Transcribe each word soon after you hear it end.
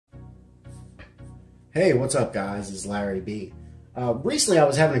Hey, what's up, guys? This is Larry B. Recently, I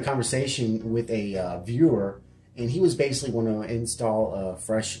was having a conversation with a viewer, and he was basically going to install a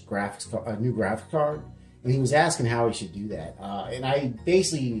new graphics card, and he was asking how he should do that. And I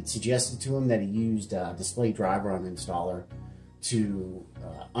basically suggested to him that he used Display Driver Uninstaller to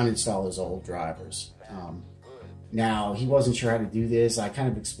uninstall his old drivers. Now, he wasn't sure how to do this. I kind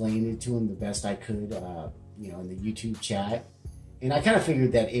of explained it to him the best I could, in the YouTube chat. And I kind of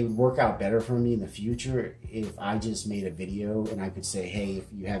figured that it would work out better for me in the future if I just made a video and I could say, hey, if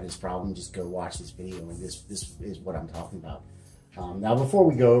you have this problem, just go watch this video, and this is what I'm talking about. Now, before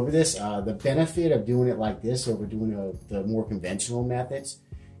we go over this, the benefit of doing it like this over doing the more conventional methods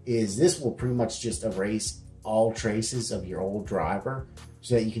is this will pretty much just erase all traces of your old driver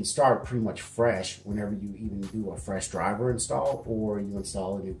so that you can start pretty much fresh whenever you even do a fresh driver install or you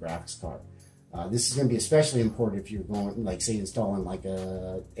install a new graphics card. This is going to be especially important if you're going, like, say, installing like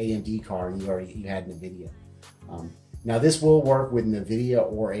a AMD card you had Nvidia. Now, this will work with Nvidia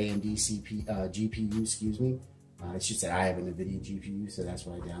or AMD GPU. Excuse me. I should say I have a Nvidia GPU, so that's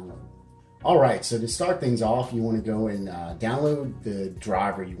what I downloaded. All right. So to start things off, you want to go and download the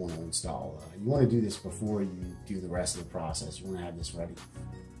driver you want to install. You want to do this before you do the rest of the process. You want to have this ready.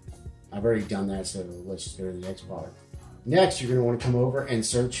 I've already done that, so let's just go to the next part. Next, you're going to want to come over and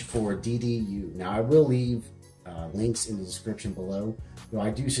search for DDU. Now, I will leave links in the description below, though I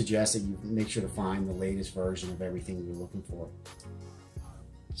do suggest that you make sure to find the latest version of everything you're looking for.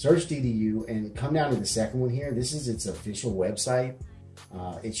 Search DDU and come down to the second one here. This is its official website.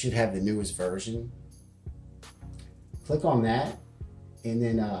 It should have the newest version. Click on that and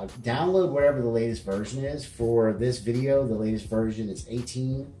then download whatever the latest version is. For this video, the latest version is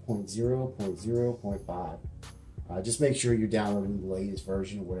 18.0.0.5. Just make sure you're downloading the latest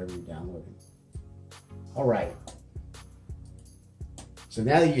version of whatever you're downloading. All right. So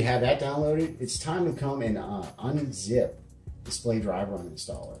now that you have that downloaded, it's time to come and unzip Display Driver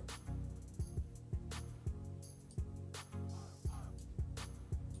Uninstaller.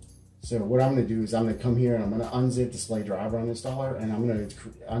 So what I'm going to do is I'm going to come here and I'm going to unzip Display Driver Uninstaller, and I'm going to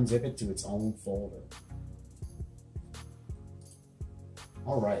unzip it to its own folder.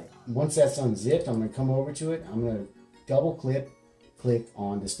 All right, once that's unzipped, I'm going to come over to it. I'm going to double click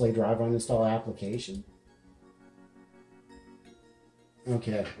on Display Driver Uninstall application.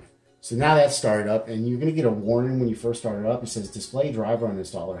 Okay, so now that's started up, and you're going to get a warning when you first start it up. It says Display Driver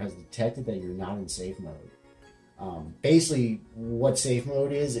Uninstaller has detected that you're not in safe mode. Basically, what safe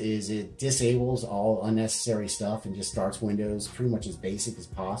mode is it disables all unnecessary stuff and just starts Windows pretty much as basic as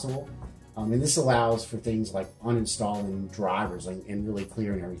possible. And this allows for things like uninstalling drivers and really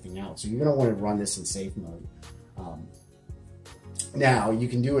clearing everything out. So you're going to want to run this in safe mode. Now, you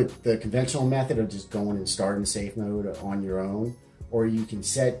can do it the conventional method of just going and starting safe mode on your own, or you can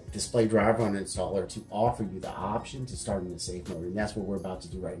set Display Driver Uninstaller to offer you the option to start in the safe mode, and that's what we're about to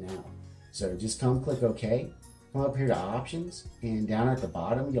do right now. So just click OK, come up here to Options, and down at the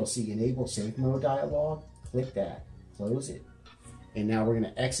bottom you'll see Enable Safe Mode dialog. Click that, close it. And now we're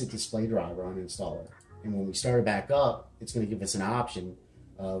going to exit Display Driver Uninstaller. And when we start it back up, it's going to give us an option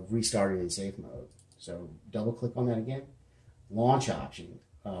of restarting in safe mode. So double click on that again. Launch option.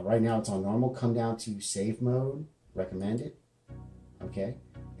 Right now it's on normal. Come down to safe mode, recommended. Okay.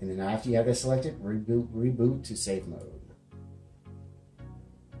 And then after you have that selected, reboot to safe mode.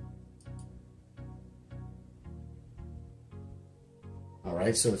 All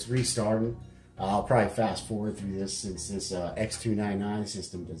right, so it's restarting. I'll probably fast forward through this since this X299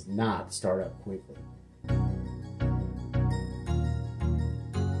 system does not start up quickly.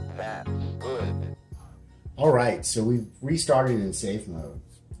 That's good. All right, so we've restarted in safe mode.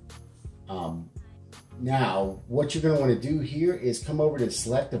 Now, what you're going to want to do here is come over to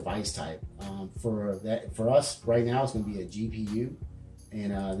select device type. For us right now, it's going to be a GPU,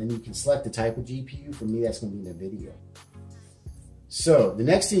 and then you can select the type of GPU. For me, that's going to be Nvidia. So the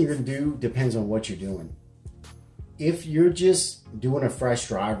next thing you're going to do depends on what you're doing. If you're just doing a fresh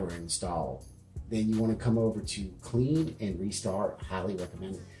driver install, then you want to come over to clean and restart. Highly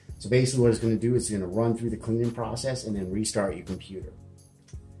recommended. So basically what it's going to do is it's going to run through the cleaning process and then restart your computer.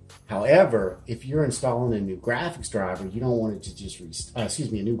 However, if you're installing a new graphics driver, you don't want it to just a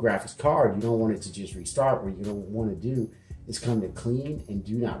new graphics card, you don't want it to just restart. What you don't want to do is come to clean and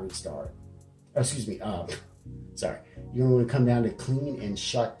do not restart. Sorry, you're going to come down to clean and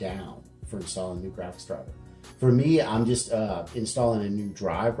shut down for installing a new graphics driver. For me, I'm just installing a new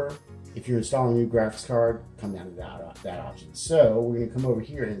driver. If you're installing a new graphics card, come down to that option. So we're going to come over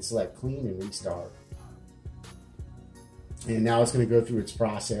here and select clean and restart. And now it's going to go through its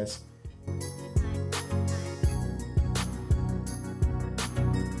process.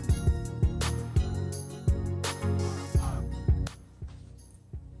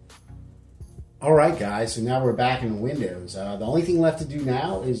 Alright guys, so now we're back in Windows. The only thing left to do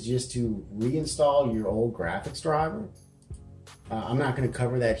now is just to reinstall your old graphics driver. I'm not going to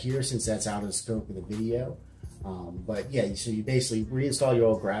cover that here since that's out of the scope of the video. But yeah, so you basically reinstall your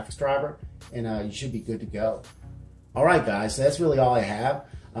old graphics driver and you should be good to go. Alright guys, so that's really all I have.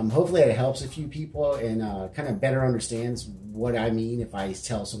 Hopefully it helps a few people and kind of better understands what I mean if I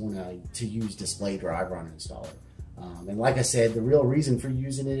tell someone to use Display Driver Uninstaller. And like I said, the real reason for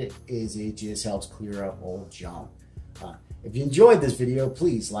using it is it just helps clear up old junk. If you enjoyed this video,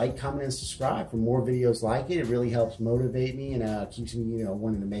 please like, comment, and subscribe for more videos like it. It really helps motivate me and keeps me,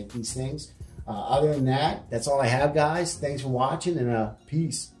 wanting to make these things. Other than that, that's all I have, guys. Thanks for watching and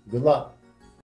peace. Good luck.